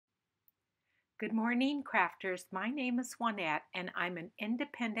Good morning, crafters. My name is Juanette, and I'm an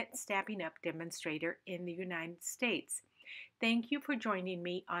independent Stampin' Up! Demonstrator in the United States. Thank you for joining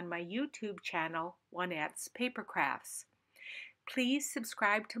me on my YouTube channel, Juanette's Paper Crafts. Please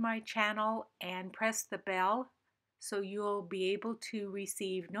subscribe to my channel and press the bell so you'll be able to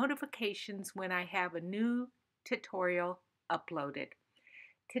receive notifications when I have a new tutorial uploaded.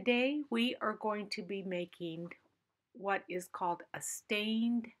 Today we are going to be making what is called a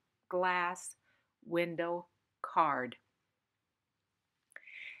stained glass window card.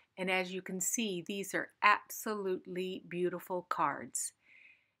 And as you can see, these are absolutely beautiful cards.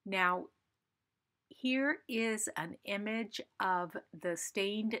 Now, here is an image of the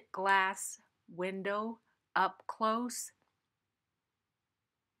stained glass window up close.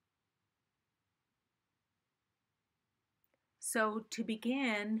 So to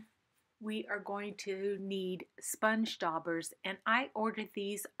begin, we are going to need sponge daubers, and I ordered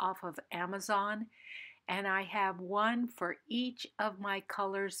these off of Amazon, and I have one for each of my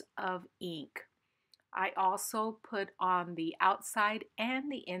colors of ink. I also put on the outside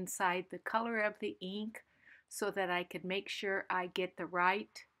and the inside the color of the ink so that I could make sure I get the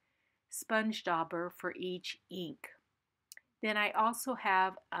right sponge dauber for each ink. Then I also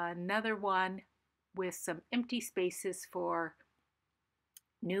have another one with some empty spaces for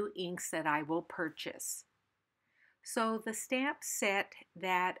new inks that I will purchase. So the stamp set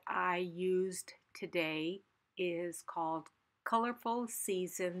that I used today is called Colorful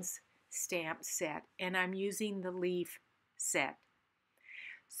Seasons Stamp Set, and I'm using the leaf set.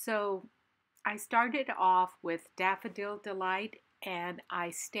 So I started off with Daffodil Delight, and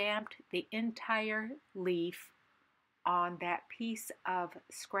I stamped the entire leaf on that piece of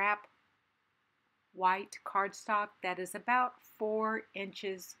scrap white cardstock that is about 4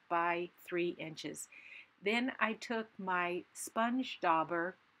 inches by 3 inches. Then I took my sponge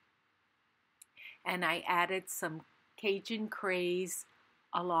dauber and I added some Cajun Craze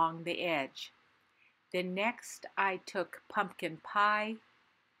along the edge. Then next I took pumpkin pie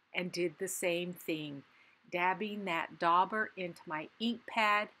and did the same thing, dabbing that dauber into my ink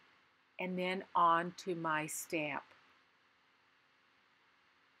pad and then onto my stamp.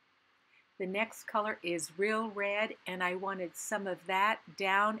 The next color is Real Red, and I wanted some of that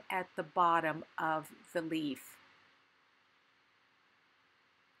down at the bottom of the leaf.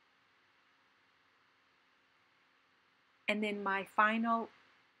 And then my final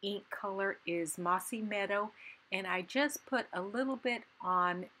ink color is Mossy Meadow, and I just put a little bit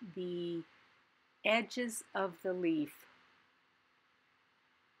on the edges of the leaf.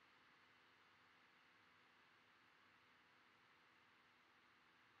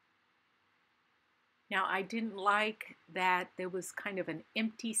 Now, I didn't like that there was kind of an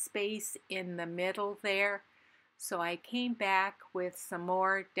empty space in the middle there, so I came back with some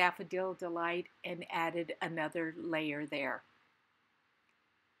more Daffodil Delight and added another layer there.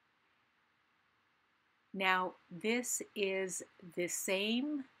 Now, this is the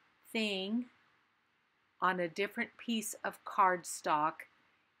same thing on a different piece of cardstock,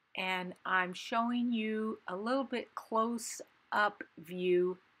 and I'm showing you a little bit close-up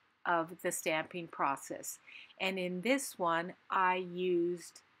view of the stamping process. And in this one, I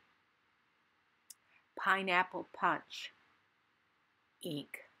used Pineapple Punch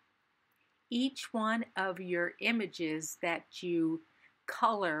ink. Each one of your images that you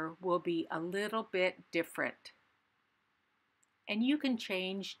color will be a little bit different. And you can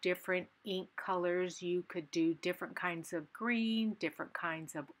change different ink colors. You could do different kinds of green, different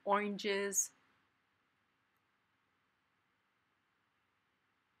kinds of oranges.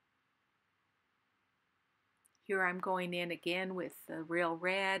 Here I'm going in again with the Real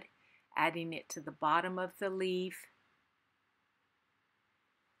Red, adding it to the bottom of the leaf.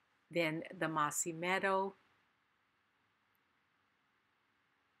 Then the Mossy Meadow.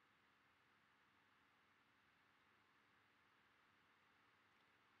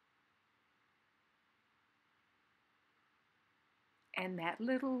 And that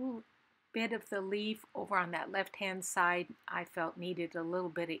little bit of the leaf over on that left-hand side, I felt needed a little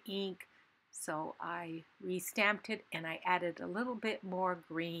bit of ink. So I re-stamped it and I added a little bit more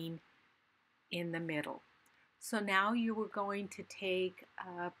green in the middle. So now you were going to take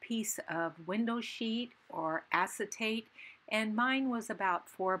a piece of window sheet or acetate, and mine was about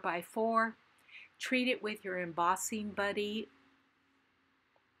 4 by 4. Treat it with your embossing buddy.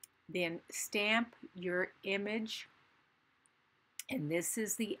 Then stamp your image. And this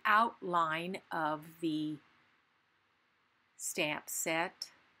is the outline of the stamp set,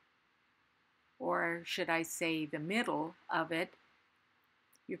 or should I say the middle of it.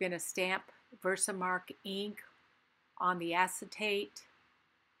 You're going to stamp Versamark ink on the acetate.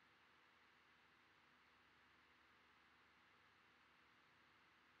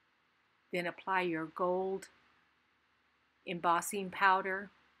 Then apply your gold embossing powder.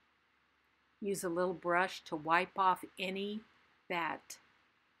 Use a little brush to wipe off any that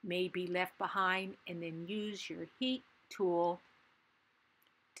may be left behind, and then use your heat tool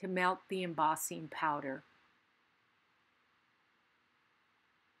to melt the embossing powder.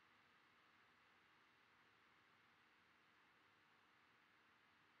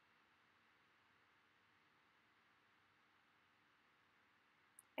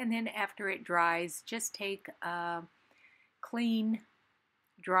 And then after it dries, just take a clean,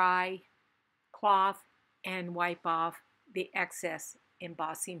 dry cloth and wipe off the excess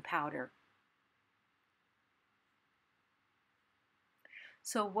embossing powder.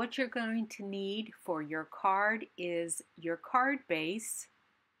 So what you're going to need for your card is your card base,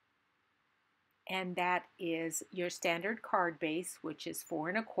 and that is your standard card base, which is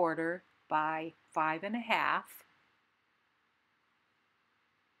 4 1/4 by 5 1/2.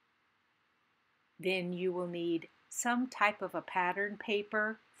 Then you will need some type of a pattern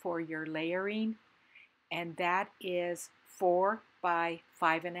paper for your layering, and that is 4 by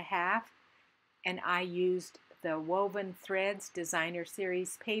 5 1/2. And I used the Woven Threads Designer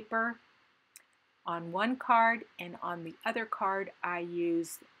Series paper on one card, and on the other card I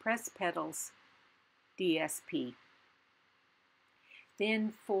used Press Petals DSP.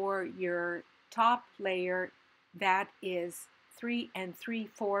 Then for your top layer, that is 3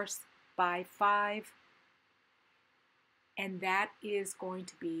 3/4 by 5, and that is going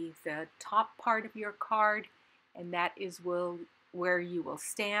to be the top part of your card, and that is where you will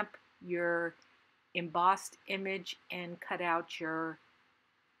stamp your embossed image and cut out your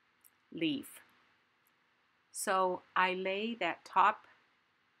leaf. So I lay that top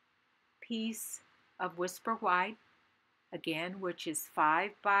piece of Whisper White, again, which is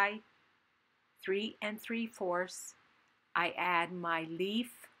 5 by 3 3/4. I add my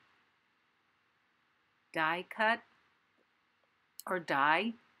leaf die cut or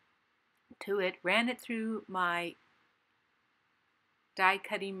die to it, ran it through my die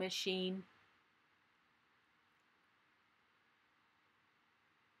cutting machine,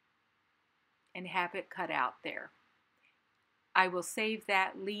 and have it cut out there. I will save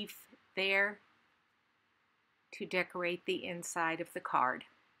that leaf there to decorate the inside of the card.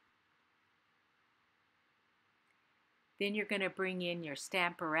 Then you're going to bring in your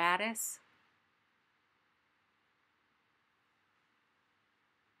stamparatus.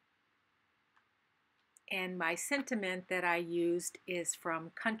 And my sentiment that I used is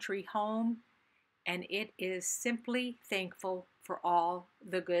from Country Home, and it is simply thankful for all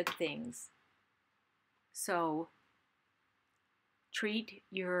the good things. So treat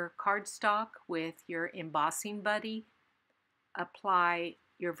your cardstock with your embossing buddy. Apply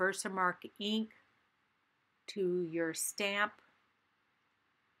your Versamark ink to your stamp.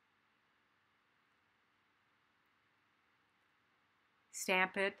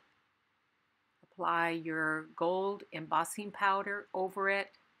 Stamp it. Apply your gold embossing powder over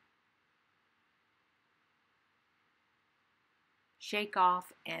it. Shake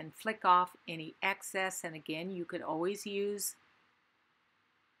off and flick off any excess, and again, you could always use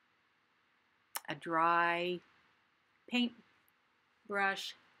a dry paint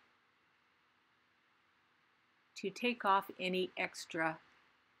brush to take off any extra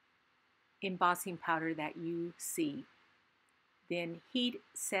embossing powder that you see. Then heat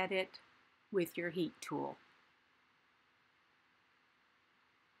set it with your heat tool.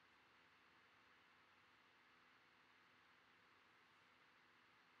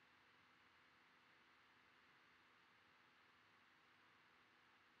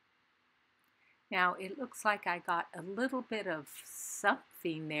 Now it looks like I got a little bit of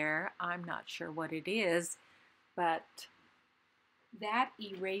something there. I'm not sure what it is, but that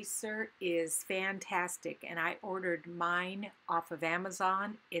eraser is fantastic, and I ordered mine off of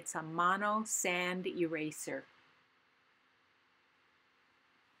Amazon. It's a mono sand eraser.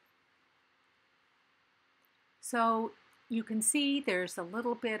 So you can see there's a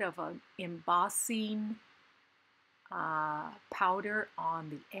little bit of an embossing powder on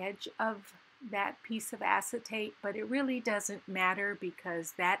the edge of that piece of acetate, but it really doesn't matter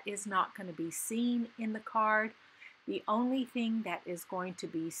because that is not going to be seen in the card. The only thing that is going to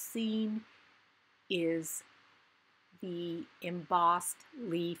be seen is the embossed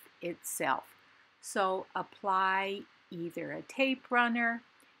leaf itself. So apply either a tape runner,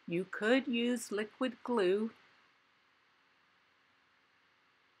 you could use liquid glue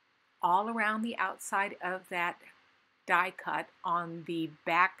all around the outside of that die cut on the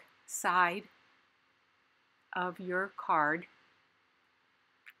back side of your card,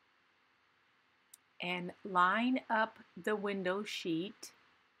 and line up the window sheet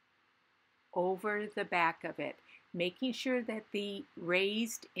over the back of it, making sure that the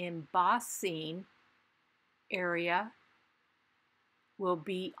raised embossing area will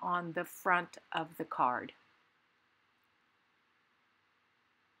be on the front of the card.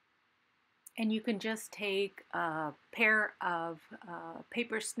 And you can just take a pair of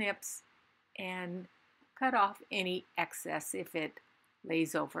paper snips and cut off any excess if it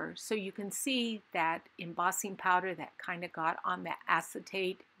lays over. So you can see that embossing powder that kind of got on the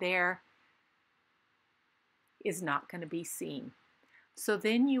acetate there is not going to be seen. So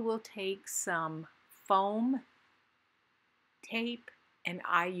then you will take some foam tape, and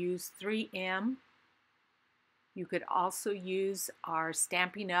I use 3M. You could also use our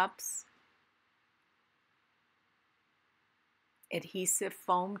Stampin' Up's adhesive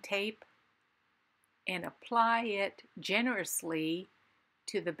foam tape and apply it generously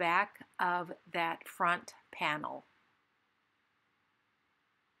to the back of that front panel.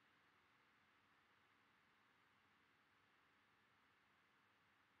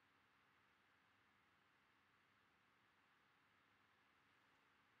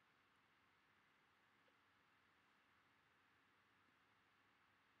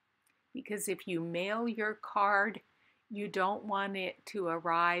 Because if you mail your card, you don't want it to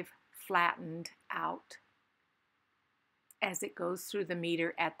arrive flattened out as it goes through the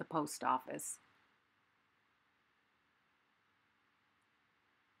meter at the post office.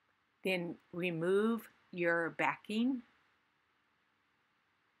 Then remove your backing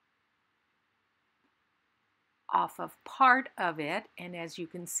off of part of it, and as you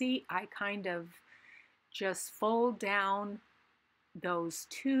can see, I kind of just fold down those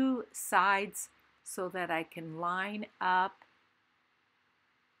two sides so that I can line up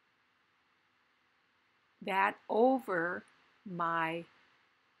that over my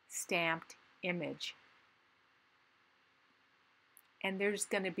stamped image. And there's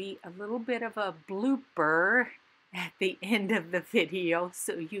going to be a little bit of a blooper at the end of the video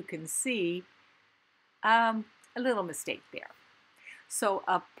so you can see a little mistake there. So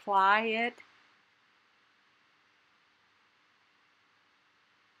apply it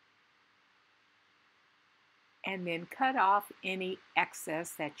and then cut off any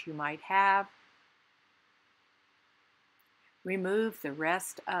excess that you might have. Remove the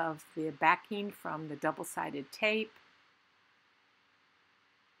rest of the backing from the double-sided tape.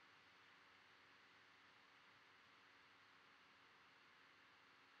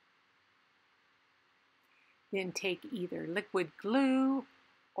 Then take either liquid glue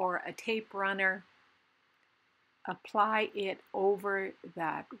or a tape runner. Apply it over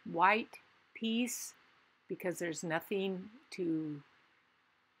that white piece because there's nothing to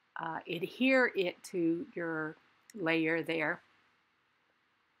adhere it to your layer there.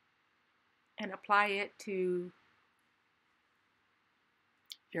 And apply it to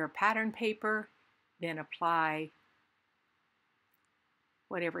your pattern paper. Then apply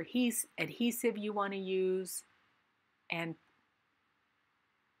whatever adhesive you want to use and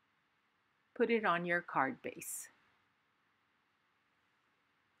put it on your card base.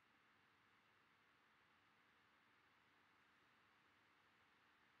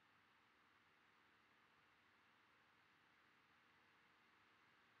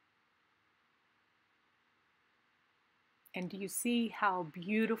 And do you see how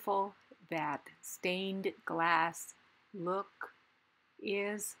beautiful that stained glass look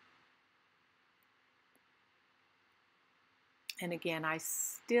is? And again, I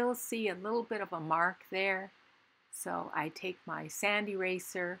still see a little bit of a mark there. So I take my sand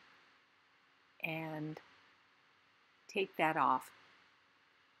eraser and take that off.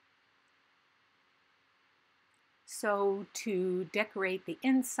 So to decorate the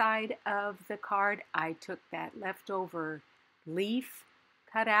inside of the card, I took that leftover leaf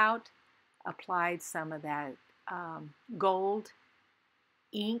cut out, applied some of that gold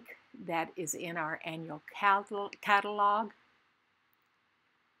ink that is in our annual catalog.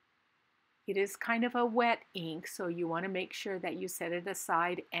 It is kind of a wet ink, so you want to make sure that you set it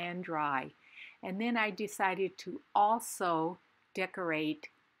aside and dry. And then I decided to also decorate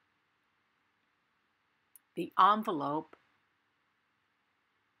the envelope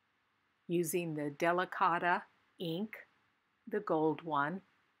using the Delicata ink, the gold one.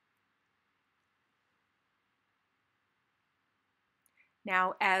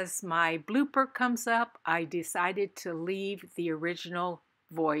 Now, as my blooper comes up, I decided to leave the original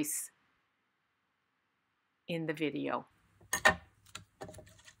voice in the video.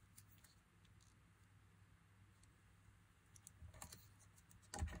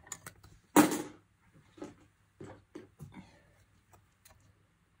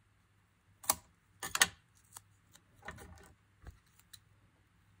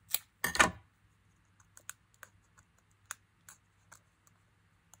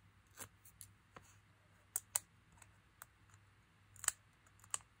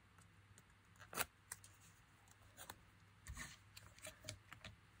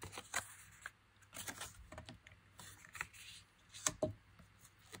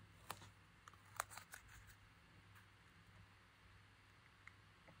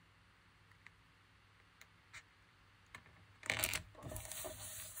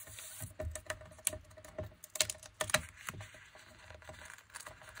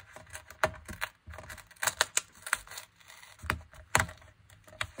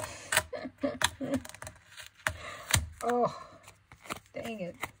 Oh, dang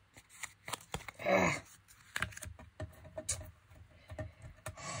it. Ugh.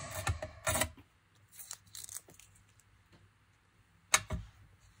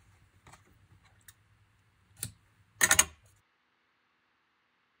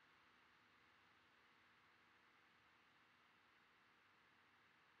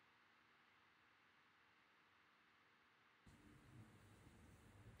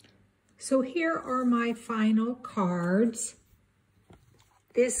 So here are my final cards.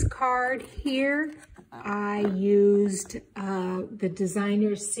 This card here, I used the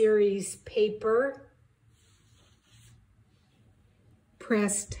Designer Series paper,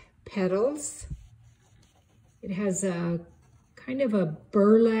 pressed petals. It has a kind of a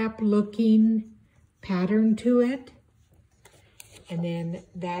burlap looking pattern to it. And then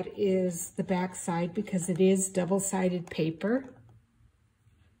that is the back side because it is double-sided paper.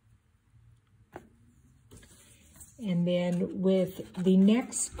 And then with the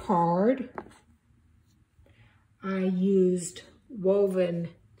next card, I used woven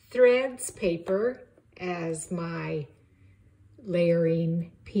threads paper as my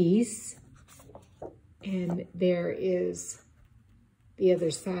layering piece. And there is the other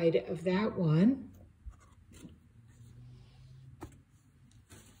side of that one.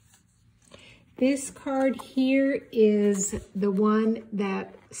 This card here is the one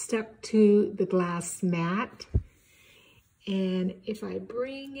that stuck to the glass mat. And if I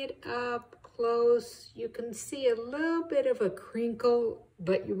bring it up close, you can see a little bit of a crinkle,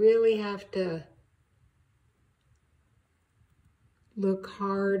 but you really have to look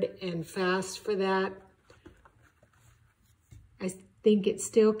hard and fast for that. I think it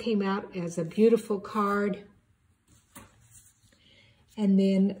still came out as a beautiful card. And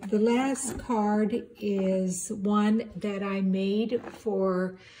then the last card is one that I made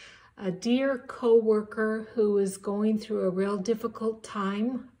for a dear coworker who is going through a real difficult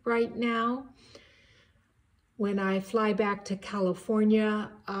time right now. When I fly back to California,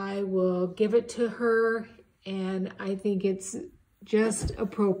 I will give it to her, and I think it's just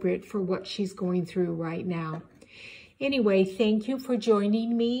appropriate for what she's going through right now. Anyway, thank you for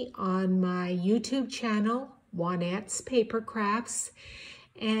joining me on my YouTube channel, Juanette's Paper Crafts,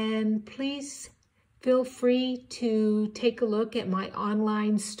 and please feel free to take a look at my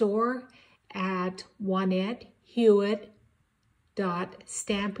online store at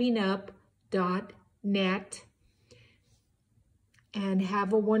JuanetteHewitt.stampingup.net, and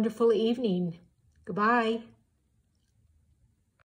have a wonderful evening. Goodbye.